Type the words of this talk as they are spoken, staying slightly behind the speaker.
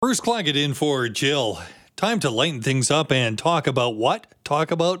Bruce Claggett in for Jill. Time to lighten things up and talk about what? Talk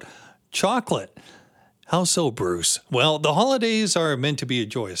about chocolate. How so, Bruce? Well, the holidays are meant to be a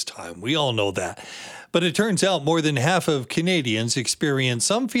joyous time. We all know that. But it turns out more than half of Canadians experience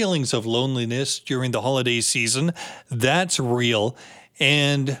some feelings of loneliness during the holiday season. That's real.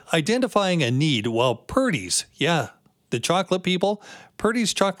 And identifying a need, well, Purdys, the chocolate people,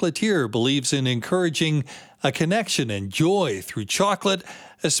 Purdys Chocolatier believes in encouraging a connection and joy through chocolate,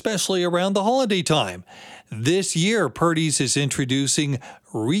 especially around the holiday time. This year, Purdys is introducing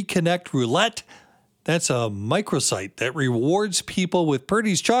Reconnect Roulette. That's a microsite that rewards people with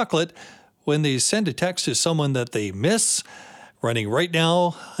Purdys chocolate when they send a text to someone that they miss. Running right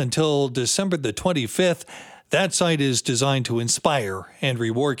now until December the 25th, that site is designed to inspire and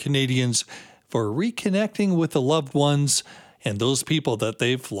reward Canadians for reconnecting with the loved ones and those people that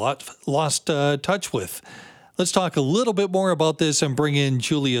they've lost touch with. Let's talk a little bit more about this and bring in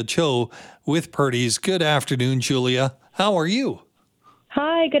Julia Cho with Purdys. Good afternoon, Julia. How are you?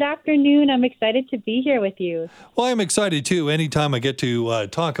 Hi, good afternoon. I'm excited to be here with you. Well, I'm excited too. Anytime I get to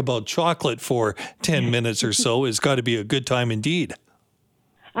talk about chocolate for 10 minutes or so, it's got to be a good time indeed.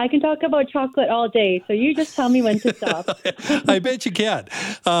 I can talk about chocolate all day, so you just tell me when to stop. I bet you can.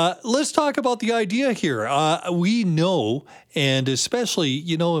 Let's talk about the idea here. We know, and especially,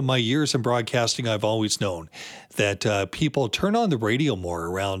 in my years in broadcasting, I've always known that people turn on the radio more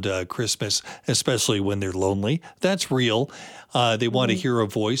around Christmas, especially when they're lonely. That's real. They want to hear a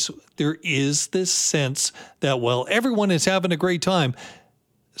voice. There is this sense that, while everyone is having a great time,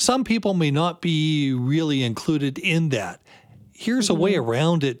 some people may not be really included in that. Here's a way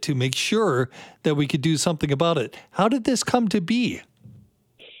around it to make sure that we could do something about it. How did this come to be?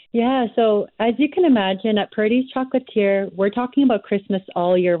 Yeah, so as you can imagine, at Purdys Chocolatier, we're talking about Christmas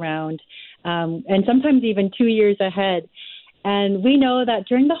all year round, and sometimes even 2 years ahead. And we know that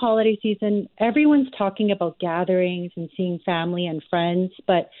during the holiday season, everyone's talking about gatherings and seeing family and friends,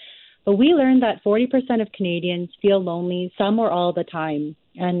 but we learned that 40% of Canadians feel lonely some or all the time.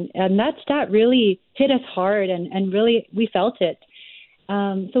 And that stat really hit us hard, and really we felt it.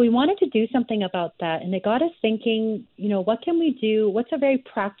 So we wanted to do something about that, and it got us thinking, what can we do? What's a very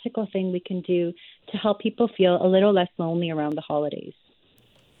practical thing we can do to help people feel a little less lonely around the holidays?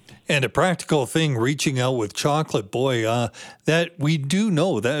 And a practical thing, reaching out with chocolate, boy, that we do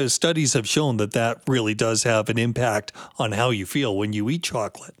know that studies have shown that really does have an impact on how you feel when you eat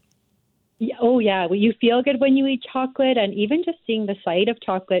chocolate. Oh, yeah. Well, you feel good when you eat chocolate, and even just seeing the sight of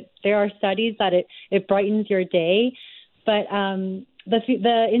chocolate, there are studies that it brightens your day. But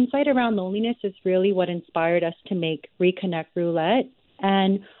the insight around loneliness is really what inspired us to make Reconnect Roulette.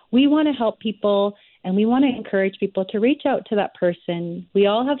 And we want to help people, and we want to encourage people to reach out to that person. We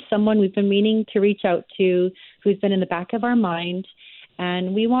all have someone we've been meaning to reach out to who's been in the back of our mind.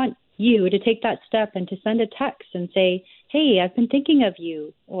 And we want you to take that step and to send a text and say, hey, I've been thinking of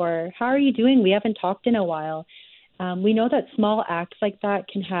you, or how are you doing? We haven't talked in a while. We know that small acts like that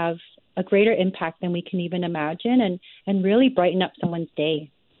can have a greater impact than we can even imagine, and really brighten up someone's day.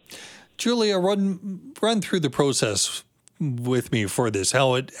 Julia, run through the process with me for this,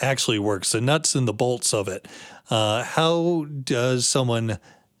 how it actually works, the nuts and the bolts of it. How does someone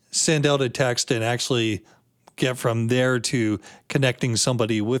send out a text and actually get from there to connecting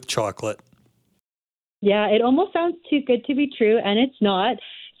somebody with chocolate? Yeah, it almost sounds too good to be true, and it's not.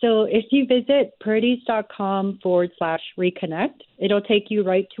 So if you visit purdys.com/reconnect, it'll take you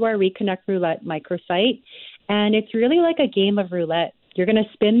right to our Reconnect Roulette microsite. And it's really like a game of roulette. You're going to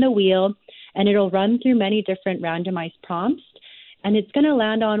spin the wheel, and it'll run through many different randomized prompts. And it's going to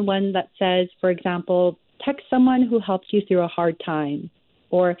land on one that says, for example, text someone who helped you through a hard time,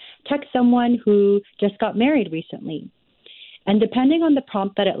 or text someone who just got married recently. And depending on the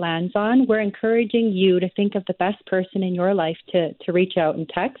prompt that it lands on, we're encouraging you to think of the best person in your life to reach out and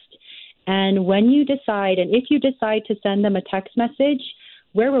text. And when you decide, and if you decide to send them a text message,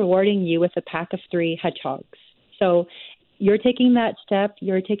 we're rewarding you with a pack of 3 hedgehogs. So you're taking that step,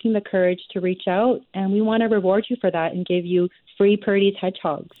 you're taking the courage to reach out, and we want to reward you for that and give you free Purdys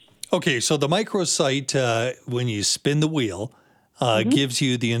hedgehogs. Okay, so the microsite, when you spin the wheel, gives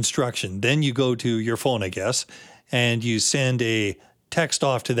you the instruction. Then you go to your phone, I guess, and you send a text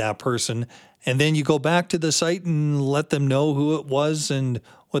off to that person, and then you go back to the site and let them know who it was and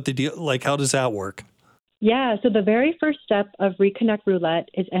what the deal, like, how does that work? Yeah, so the very first step of Reconnect Roulette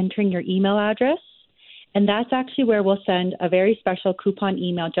is entering your email address, and that's actually where we'll send a very special coupon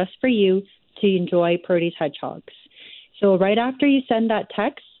email just for you to enjoy Purdys hedgehogs. So right after you send that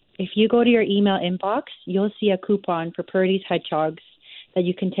text, if you go to your email inbox, you'll see a coupon for Purdys hedgehogs that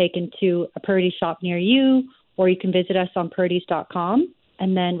you can take into a Purdys shop near you, or you can visit us on Purdys.com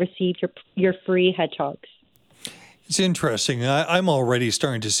and then receive your free hedgehogs. It's interesting. I'm already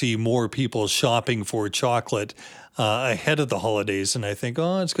starting to see more people shopping for chocolate ahead of the holidays. And I think,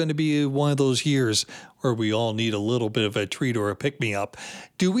 oh, it's going to be one of those years where we all need a little bit of a treat or a pick-me-up.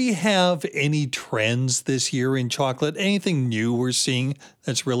 Do we have any trends this year in chocolate? Anything new we're seeing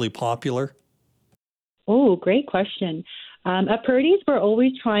that's really popular? Oh, great question. At Purdys, we're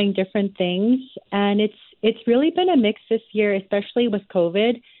always trying different things, and it's really been a mix this year, especially with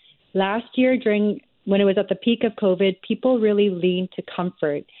COVID. Last year, when it was at the peak of COVID, people really leaned to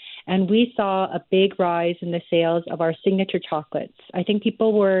comfort, and we saw a big rise in the sales of our signature chocolates. I think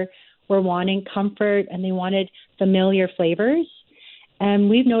people were wanting comfort, and they wanted familiar flavors. And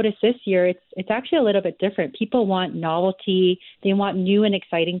we've noticed this year it's actually a little bit different. People want novelty. They want new and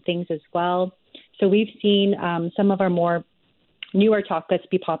exciting things as well. So we've seen some of our more newer chocolates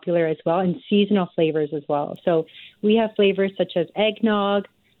be popular as well, and seasonal flavors as well. So we have flavors such as eggnog,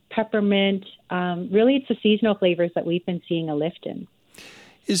 peppermint. Really, it's the seasonal flavors that we've been seeing a lift in.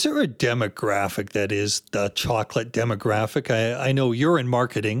 Is there a demographic that is the chocolate demographic? I know you're in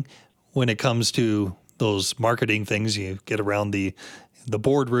marketing. When it comes to those marketing things, you get around the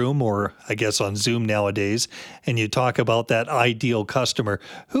boardroom, or I guess on Zoom nowadays, and you talk about that ideal customer.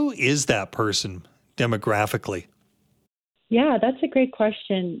 Who is that person demographically? Yeah, that's a great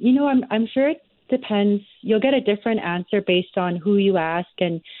question. I'm sure it depends. You'll get a different answer based on who you ask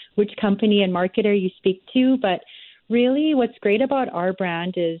and which company and marketer you speak to. But really, what's great about our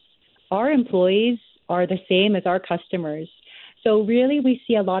brand is our employees are the same as our customers. So really, we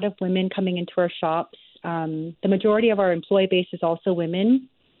see a lot of women coming into our shops. The majority of our employee base is also women.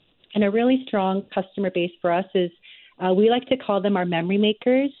 And a really strong customer base for us is we like to call them our memory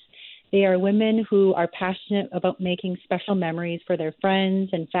makers. They are women who are passionate about making special memories for their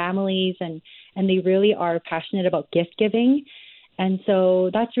friends and families, and they really are passionate about gift giving. And so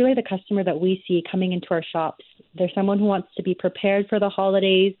that's really the customer that we see coming into our shops. They're someone who wants to be prepared for the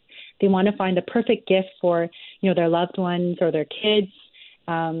holidays. They want to find the perfect gift for, their loved ones or their kids.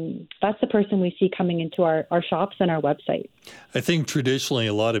 That's the person we see coming into our shops and our website. I think traditionally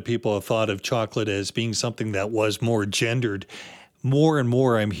a lot of people have thought of chocolate as being something that was more gendered. More and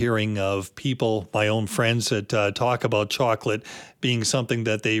more I'm hearing of people, my own friends, that talk about chocolate being something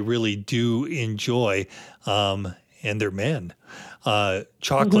that they really do enjoy, and they're men.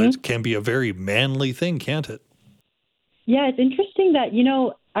 Chocolate can be a very manly thing, can't it? Yeah, it's interesting that,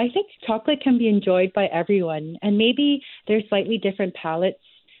 I think chocolate can be enjoyed by everyone, and maybe there's slightly different palates.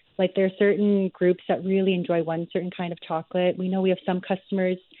 Like there are certain groups that really enjoy one certain kind of chocolate. We know we have some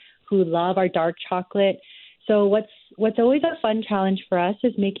customers who love our dark chocolate. So what's always a fun challenge for us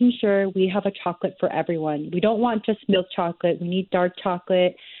is making sure we have a chocolate for everyone. We don't want just milk chocolate. We need dark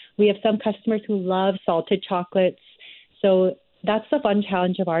chocolate. We have some customers who love salted chocolates. So that's the fun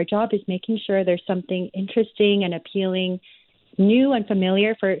challenge of our job, is making sure there's something interesting and appealing, new and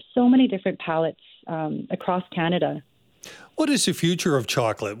familiar for so many different palates across Canada. What is the future of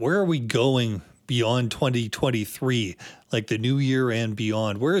chocolate? Where are we going beyond 2023, like the new year and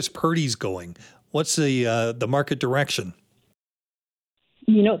beyond? Where is Purdys going? What's the market direction?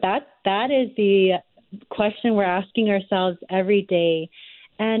 That is the question we're asking ourselves every day.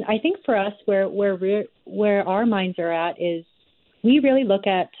 And I think for us, where our minds are at is we really look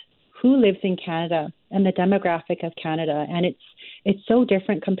at who lives in Canada and the demographic of Canada. And it's so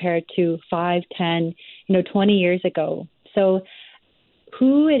different compared to 5, 10, 20 years ago. So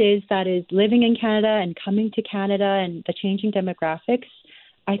who it is that is living in Canada and coming to Canada and the changing demographics,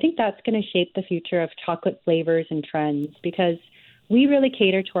 I think that's going to shape the future of chocolate flavors and trends, because we really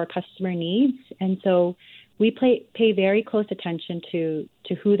cater to our customer needs. And so we pay very close attention to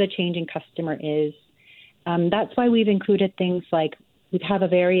who the changing customer is. That's why we've included things like we have a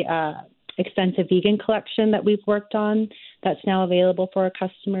very extensive vegan collection that we've worked on that's now available for our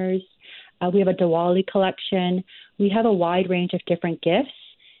customers. We have a Diwali collection. We have a wide range of different gifts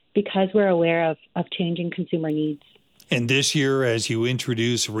because we're aware of changing consumer needs. And this year, as you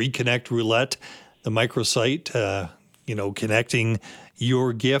introduce Reconnect Roulette, the microsite, connecting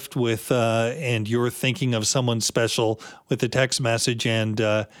your gift with and you're thinking of someone special with a text message and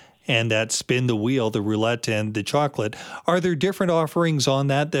that spin the wheel, the roulette and the chocolate. Are there different offerings on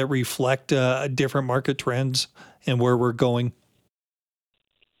that reflect different market trends and where we're going?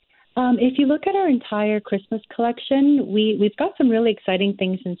 If you look at our entire Christmas collection, we've got some really exciting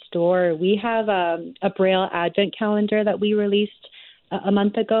things in store. We have a Braille Advent calendar that we released a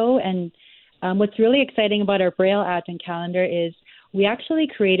month ago. And what's really exciting about our Braille Advent calendar is we actually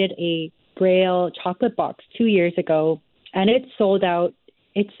created a Braille chocolate box 2 years ago, and it sold out.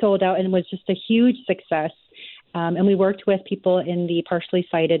 It sold out and was just a huge success. And we worked with people in the partially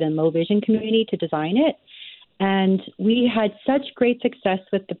sighted and low vision community to design it. And we had such great success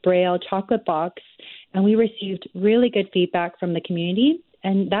with the Braille chocolate box, and we received really good feedback from the community.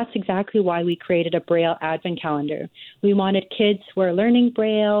 And that's exactly why we created a Braille Advent calendar. We wanted kids who are learning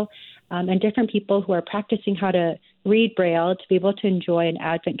Braille and different people who are practicing how to read Braille to be able to enjoy an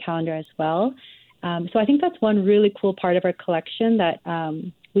Advent calendar as well. So I think that's one really cool part of our collection that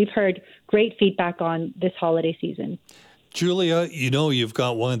we've heard great feedback on this holiday season. Julia, you've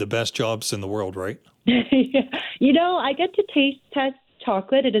got one of the best jobs in the world, right? I get to taste test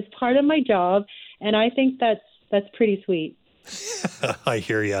chocolate. It is part of my job, and I think that's pretty sweet. I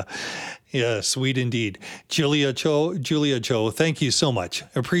hear you. Yeah, sweet indeed. Julia Cho, thank you so much.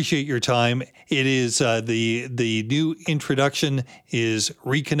 Appreciate your time. It is the new introduction is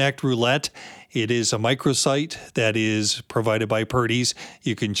Reconnect Roulette. It is a microsite that is provided by Purdys.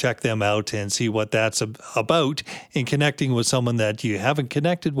 You can check them out and see what that's about in connecting with someone that you haven't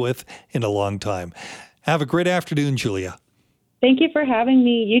connected with in a long time. Have a great afternoon, Julia. Thank you for having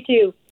me. You too.